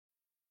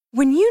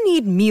When you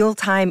need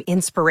mealtime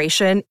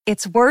inspiration,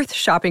 it's worth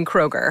shopping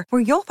Kroger,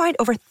 where you'll find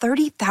over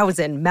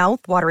 30,000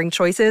 mouth-watering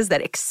choices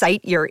that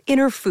excite your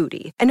inner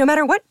foodie. And no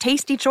matter what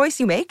tasty choice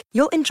you make,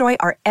 you'll enjoy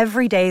our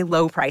everyday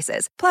low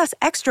prices, plus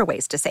extra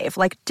ways to save,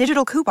 like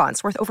digital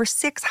coupons worth over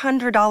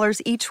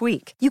 $600 each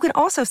week. You can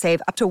also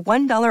save up to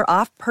 $1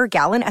 off per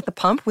gallon at the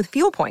pump with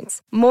fuel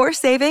points. More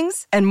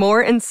savings and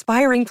more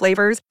inspiring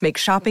flavors make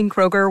shopping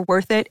Kroger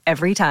worth it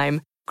every time.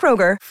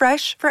 Kroger,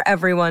 fresh for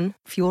everyone.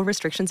 Fuel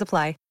restrictions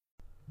apply.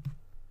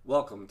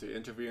 Welcome to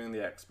Interviewing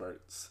the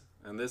Experts,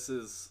 and this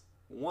is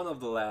one of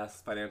the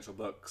last financial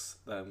books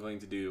that I'm going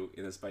to do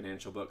in this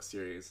financial book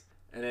series,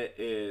 and it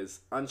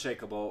is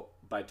Unshakable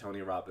by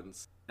Tony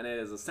Robbins, and it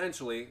is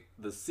essentially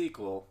the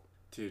sequel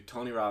to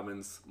Tony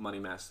Robbins' Money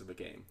Master the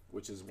Game,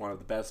 which is one of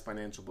the best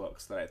financial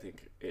books that I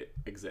think it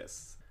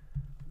exists.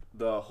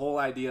 The whole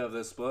idea of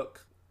this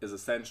book is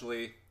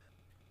essentially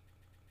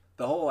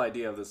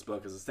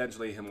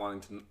him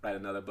wanting to write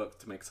another book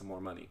to make some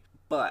more money,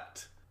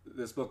 but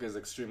this book is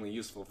extremely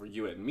useful for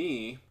you and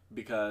me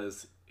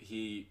because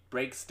he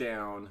breaks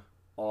down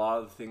a lot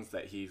of the things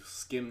that he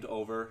skimmed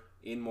over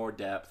in more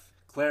depth,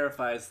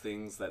 clarifies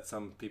things that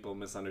some people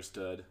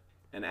misunderstood,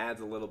 and adds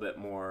a little bit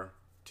more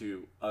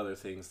to other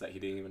things that he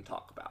didn't even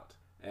talk about.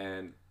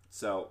 And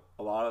so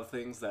a lot of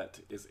things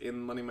that is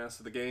in Money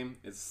Master the Game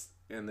is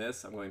in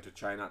this. I'm going to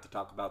try not to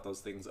talk about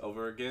those things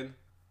over again.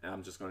 And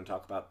I'm just going to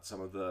talk about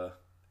some of the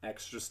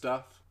extra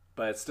stuff.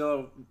 But it's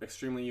still an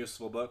extremely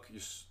useful book.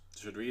 You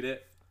should read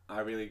it. I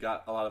really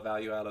got a lot of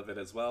value out of it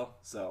as well.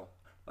 So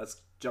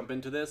let's jump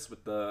into this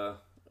with the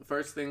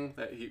first thing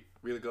that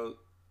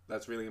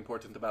that's really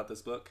important about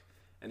this book.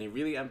 And he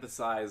really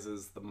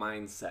emphasizes the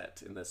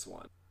mindset in this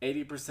one.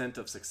 80%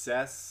 of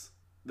success,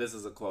 this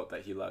is a quote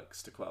that he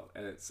likes to quote,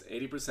 and it's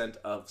 80%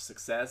 of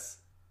success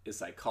is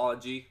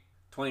psychology,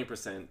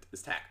 20%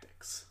 is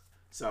tactics.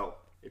 So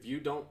if you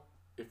don't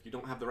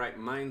have the right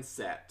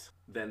mindset,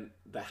 then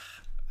the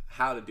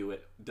how to do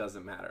it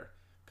doesn't matter.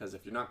 Because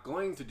if you're not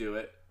going to do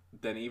it,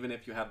 then even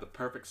if you have the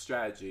perfect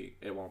strategy,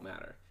 it won't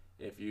matter.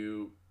 If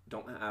you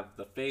don't have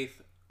the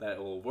faith that it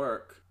will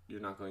work, you're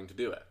not going to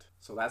do it.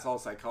 So that's all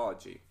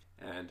psychology.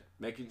 And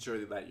making sure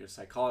that your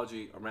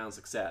psychology around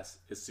success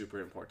is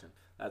super important.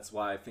 That's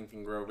why Think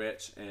and Grow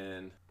Rich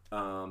and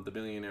The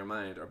Billionaire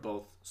Mind are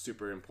both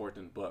super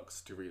important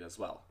books to read as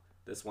well.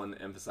 This one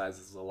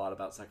emphasizes a lot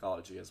about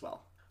psychology as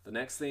well. The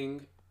next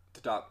thing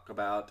to talk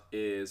about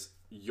is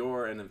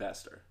you're an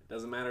investor. It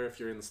doesn't matter if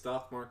you're in the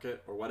stock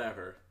market or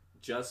whatever.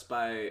 Just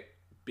by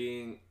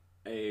being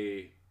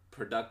a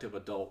productive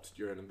adult,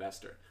 you're an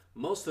investor.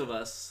 Most of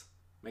us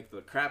make the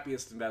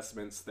crappiest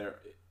investments there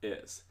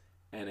is,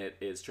 and it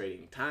is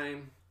trading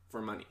time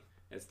for money.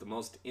 It's the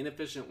most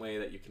inefficient way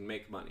that you can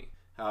make money.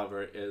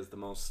 However, it is the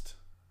most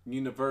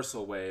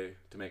universal way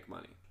to make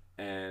money.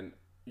 And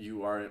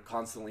you are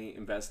constantly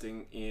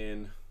investing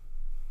in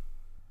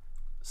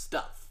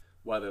stuff,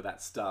 whether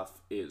that stuff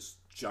is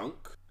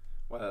junk,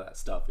 whether that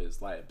stuff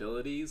is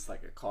liabilities,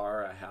 like a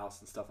car, a house,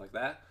 and stuff like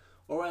that,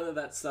 or whether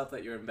that stuff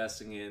that you're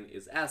investing in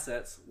is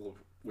assets,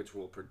 which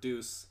will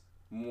produce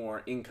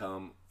more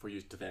income for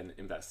you to then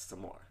invest some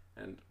more.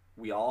 And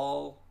we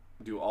all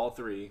do all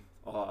three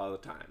a lot of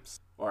the times,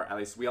 or at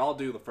least we all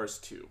do the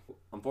first two.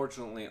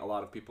 Unfortunately, a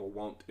lot of people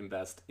won't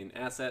invest in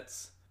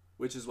assets,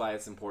 which is why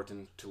it's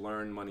important to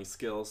learn money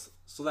skills,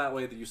 so that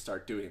way that you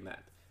start doing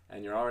that.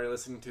 And you're already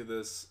listening to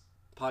this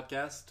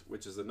podcast,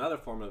 which is another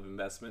form of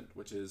investment,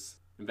 which is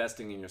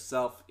investing in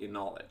yourself in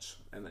knowledge,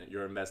 and that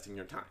you're investing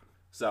your time.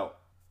 So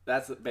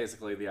that's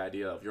basically the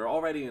idea of you're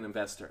already an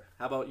investor.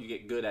 How about you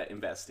get good at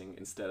investing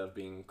instead of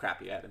being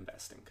crappy at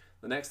investing?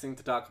 The next thing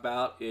to talk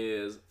about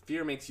is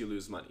fear makes you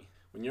lose money.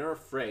 When you're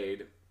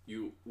afraid,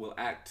 you will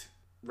act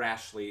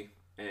rashly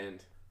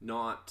and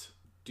not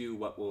do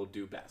what will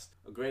do best.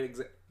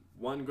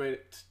 One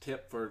great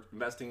tip for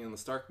investing in the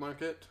stock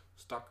market,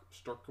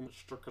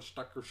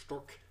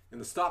 in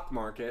the stock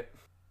market,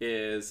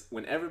 is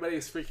when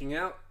everybody's freaking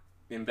out,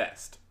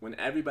 invest. When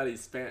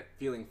everybody's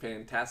feeling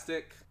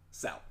fantastic,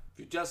 sell. If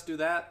you just do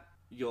that,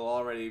 you'll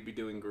already be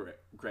doing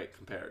great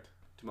compared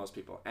to most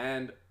people.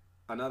 And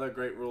another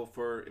great rule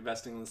for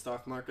investing in the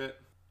stock market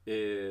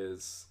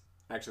is,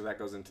 actually that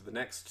goes into the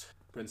next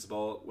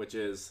principle, which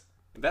is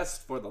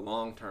invest for the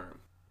long term.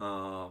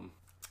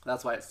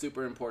 That's why it's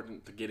super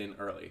important to get in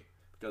early,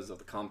 because of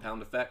the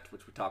compound effect,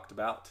 which we talked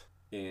about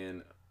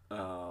in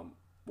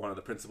one of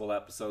the principal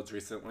episodes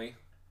recently.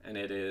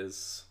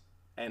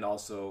 And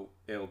also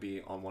it'll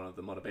be on one of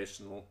the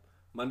Motivational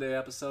Monday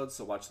episodes,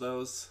 so watch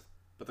those.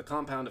 But the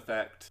compound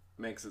effect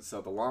makes it so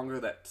the longer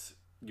that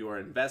you are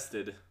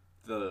invested,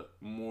 the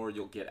more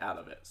you'll get out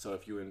of it. So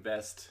if you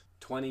invest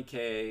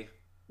 $20K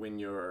when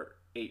you're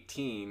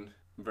 18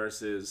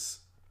 versus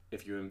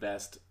if you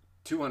invest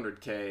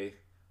 $200K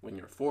when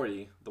you're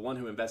 40, the one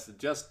who invested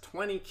just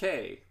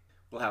 $20K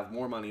will have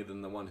more money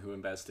than the one who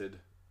invested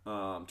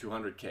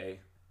 $200K,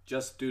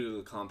 just due to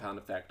the compound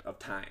effect of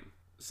time.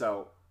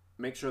 So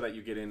make sure that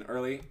you get in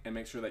early and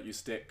make sure that you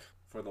stick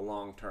for the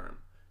long term.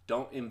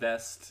 Don't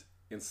invest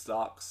in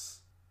stocks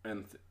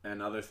and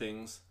other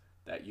things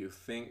that you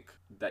think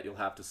that you'll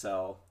have to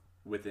sell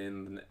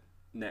within the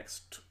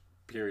next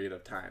period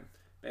of time.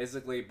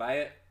 Basically, buy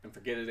it and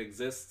forget it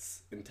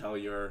exists until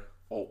you're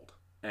old,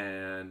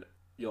 and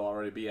you'll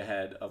already be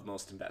ahead of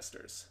most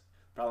investors.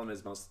 Problem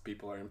is, most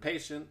people are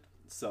impatient,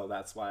 so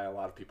that's why a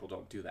lot of people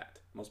don't do that.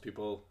 Most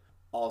people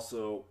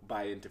also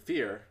buy into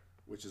fear,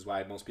 which is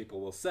why most people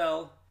will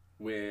sell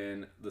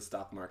when the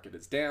stock market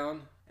is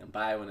down and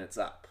buy when it's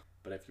up.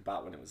 But if you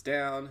bought when it was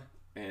down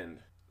and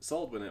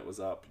sold when it was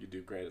up, you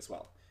do great as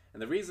well.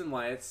 And the reason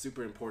why it's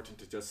super important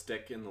to just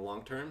stick in the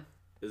long term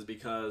is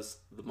because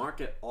the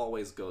market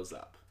always goes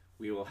up.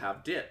 We will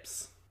have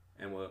dips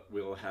and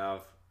we will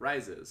have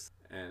rises,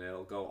 and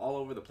it'll go all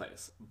over the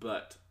place.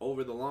 But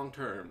over the long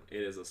term,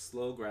 it is a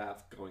slow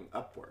graph going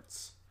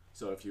upwards.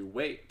 So if you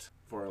wait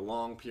for a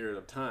long period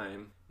of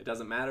time, it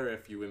doesn't matter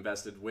if you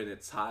invested when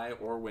it's high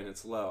or when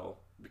it's low,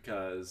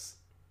 because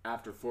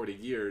after 40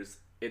 years,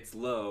 its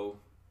low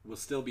will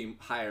still be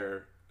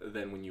higher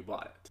than when you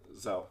bought it.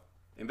 So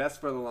invest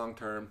for the long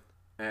term,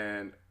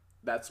 and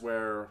that's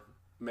where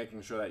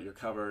making sure that you're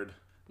covered,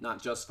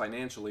 not just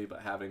financially,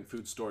 but having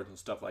food storage and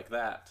stuff like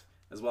that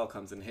as well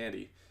comes in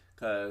handy,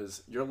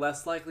 because you're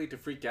less likely to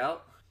freak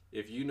out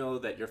if you know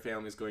that your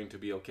family's going to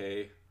be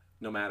okay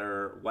no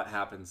matter what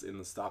happens in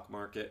the stock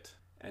market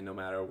and no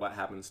matter what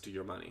happens to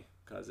your money.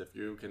 Because if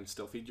you can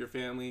still feed your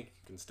family,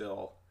 you can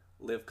still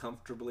live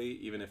comfortably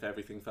even if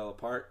everything fell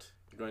apart,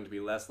 you're going to be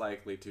less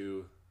likely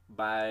to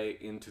buy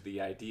into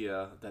the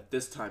idea that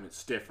this time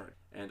it's different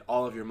and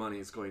all of your money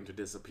is going to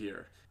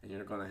disappear and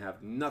you're going to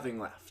have nothing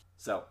left.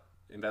 So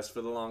invest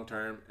for the long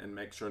term and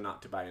make sure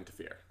not to buy into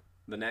fear.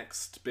 The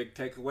next big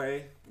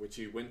takeaway, which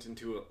you went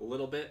into a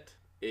little bit,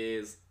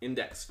 is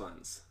index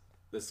funds.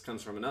 This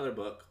comes from another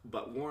book,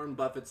 but Warren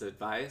Buffett's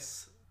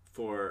advice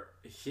for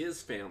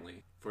his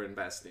family for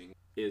investing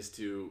is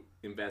to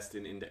invest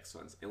in index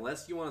funds.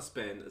 Unless you want to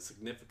spend a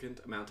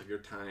significant amount of your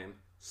time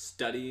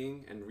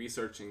studying and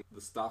researching the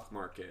stock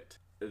market,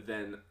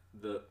 then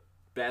the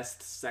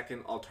best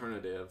second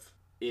alternative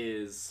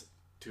is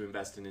to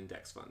invest in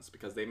index funds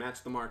because they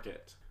match the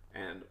market.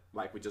 And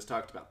like we just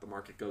talked about, the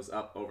market goes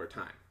up over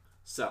time.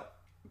 So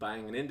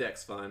buying an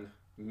index fund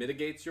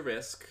mitigates your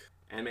risk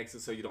and makes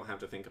it so you don't have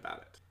to think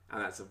about it.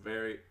 And that's a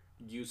very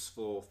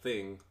useful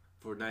thing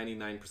for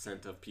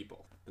 99% of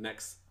people.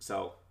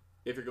 So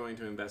if you're going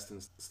to invest in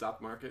the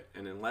stock market,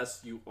 and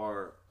unless you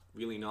are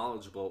really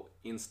knowledgeable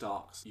in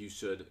stocks, you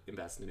should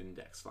invest in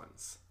index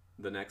funds.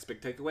 The next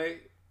big takeaway,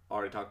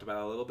 already talked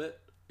about a little bit,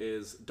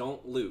 is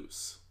don't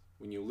lose.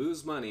 When you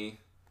lose money,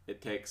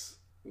 it takes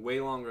way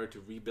longer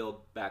to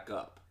rebuild back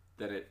up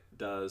than it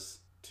does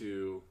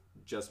to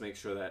just make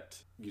sure that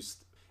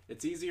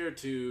it's easier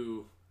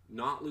to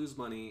not lose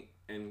money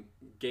and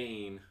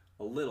gain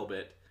a little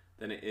bit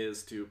than it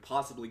is to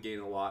possibly gain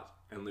a lot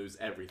and lose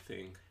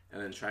everything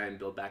and then try and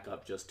build back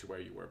up just to where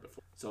you were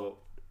before. So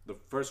the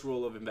first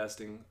rule of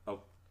investing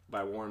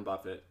by Warren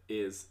Buffett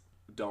is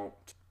don't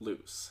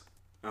lose.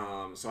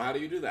 So how do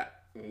you do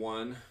that?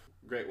 One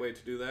great way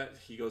to do that,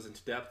 he goes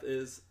into depth,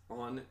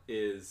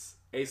 is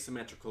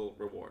asymmetrical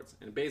rewards.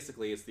 And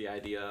basically it's the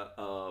idea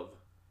of,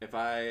 if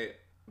I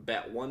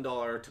bet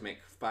 $1 to make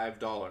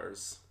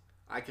 $5,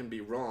 I can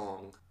be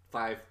wrong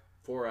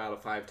 4 out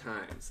of 5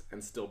 times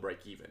and still break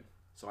even.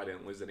 So I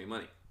didn't lose any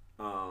money.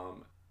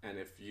 And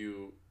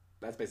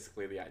that's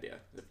basically the idea.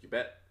 If you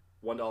bet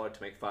 $1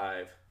 to make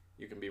 5,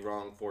 you can be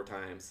wrong 4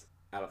 times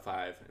out of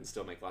 5 and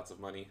still make lots of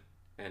money.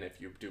 And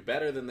if you do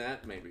better than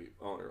that, maybe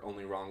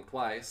only wrong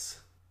twice,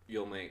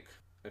 you'll make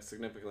a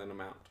significant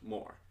amount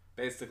more.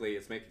 Basically,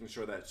 it's making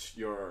sure that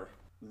your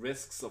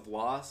risks of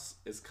loss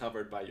is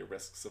covered by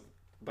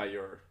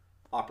your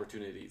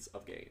opportunities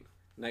of gain.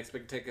 Next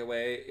big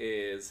takeaway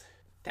is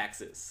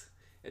taxes.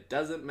 It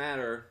doesn't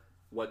matter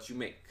what you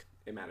make.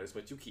 It matters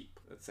what you keep.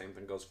 The same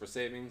thing goes for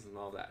savings and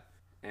all that.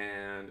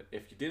 And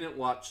if you didn't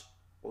watch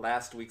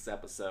last week's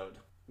episode,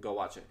 go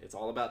watch it. It's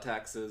all about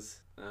taxes.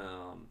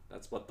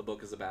 That's what the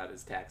book is about,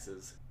 is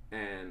taxes.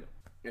 And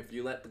if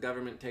you let the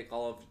government take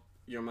all of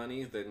your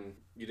money, then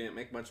you didn't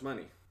make much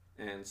money.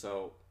 And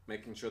so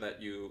making sure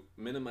that you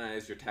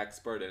minimize your tax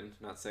burden,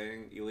 not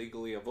saying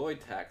illegally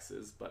avoid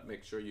taxes, but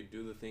make sure you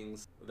do the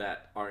things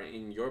that are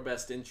in your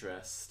best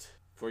interest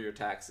for your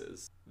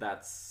taxes.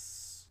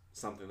 That's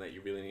something that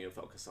you really need to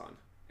focus on.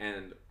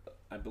 And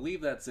I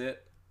believe that's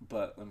it,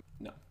 but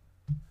no.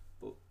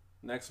 The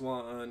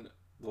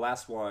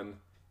last one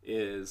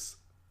is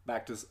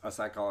back to a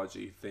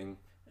psychology thing,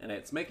 and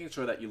it's making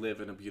sure that you live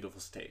in a beautiful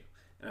state.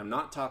 And I'm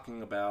not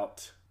talking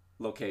about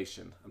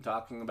location. I'm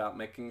talking about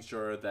making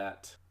sure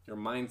that your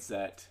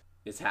mindset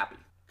is happy.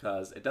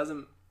 Because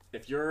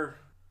if you're,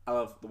 I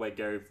love the way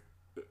Gary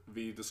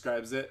Vee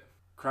describes it,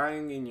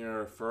 crying in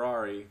your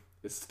Ferrari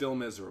is still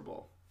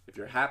miserable. If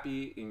you're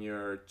happy in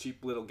your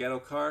cheap little ghetto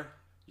car,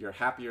 you're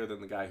happier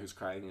than the guy who's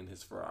crying in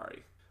his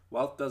Ferrari.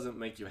 Wealth doesn't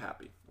make you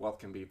happy. Wealth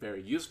can be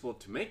very useful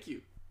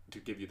to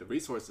give you the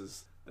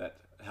resources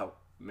that help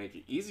make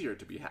it easier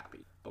to be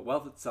happy. But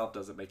wealth itself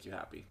doesn't make you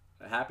happy.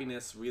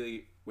 Happiness,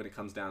 really, when it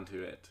comes down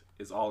to it,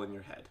 is all in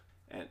your head.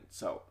 And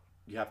so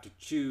you have to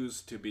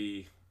choose to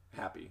be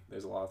happy.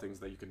 There's a lot of things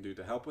that you can do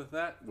to help with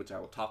that, which I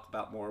will talk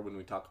about more when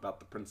we talk about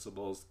the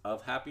principles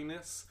of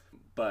happiness.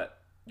 But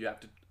you have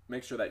to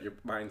make sure that your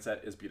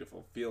mindset is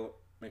beautiful.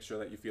 Make sure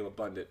that you feel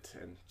abundant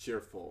and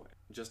cheerful.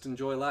 Just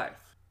enjoy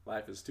life.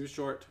 Life is too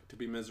short to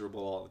be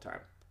miserable all the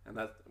time. And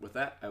with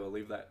that, I will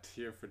leave that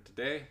here for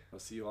today. I'll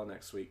see you all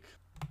next week.